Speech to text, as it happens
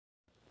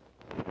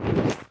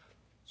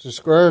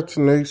Subscribe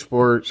to Nate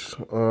Sports.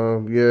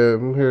 Yeah,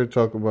 I'm here to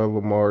talk about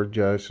Lamar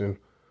Jackson.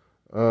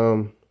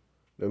 Um,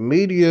 the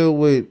media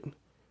with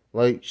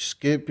like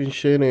Skip and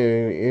shit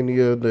and any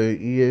of the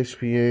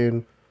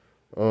ESPN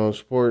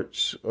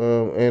sports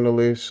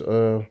analysts,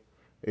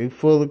 they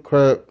full of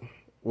crap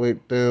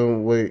with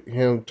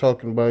him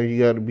talking about he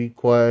got to be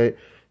quiet.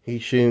 He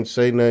shouldn't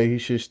say nothing. He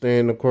should stay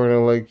in the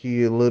corner like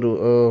he a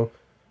little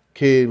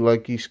kid,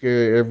 like he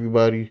scared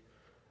everybody.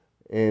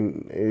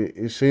 And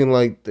it seemed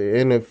like the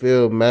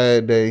NFL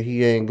mad that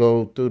he ain't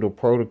go through the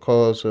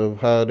protocols of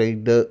how they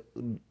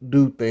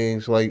do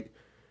things. Like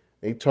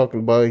they talking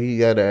about he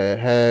gotta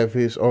have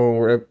his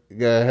own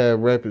gotta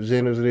have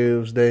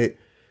representatives that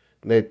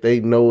they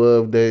know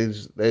of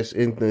that's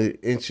in the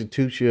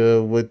institution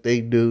of what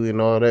they do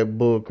and all that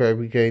bull crap.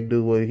 He can't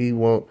do what he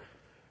want,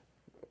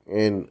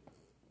 and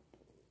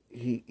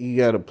he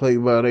gotta play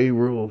by their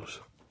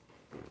rules,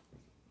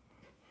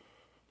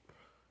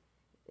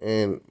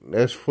 and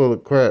that's full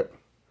of crap.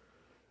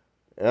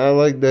 And I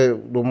like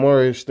that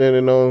Lamar is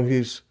standing on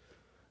his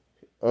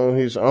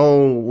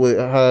own with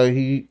how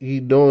he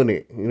doing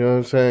it. You know what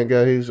I'm saying?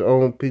 Got his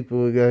own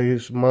people. Got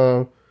his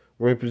mom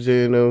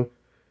representing him.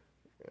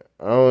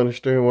 I don't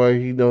understand why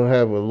he don't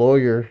have a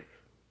lawyer.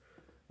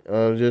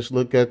 Just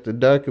look at the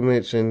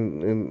documents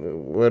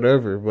and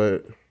whatever.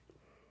 But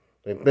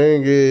the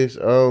thing is,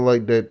 I don't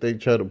like that they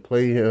try to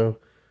play him.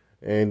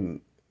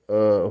 And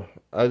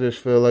I just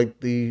feel like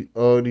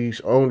all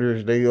these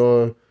owners, they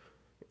all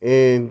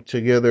in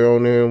together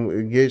on him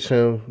against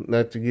him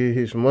not to get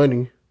his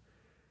money.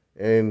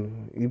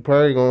 And he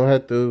probably gonna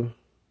have to.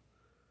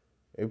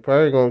 They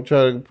probably gonna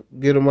try to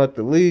get him out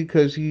the league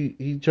because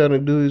he trying to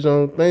do his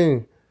own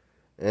thing,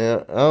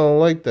 and I don't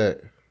like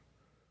that.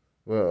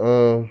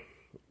 But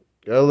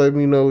y'all let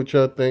me know what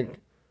y'all think,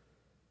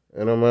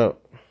 and I'm out.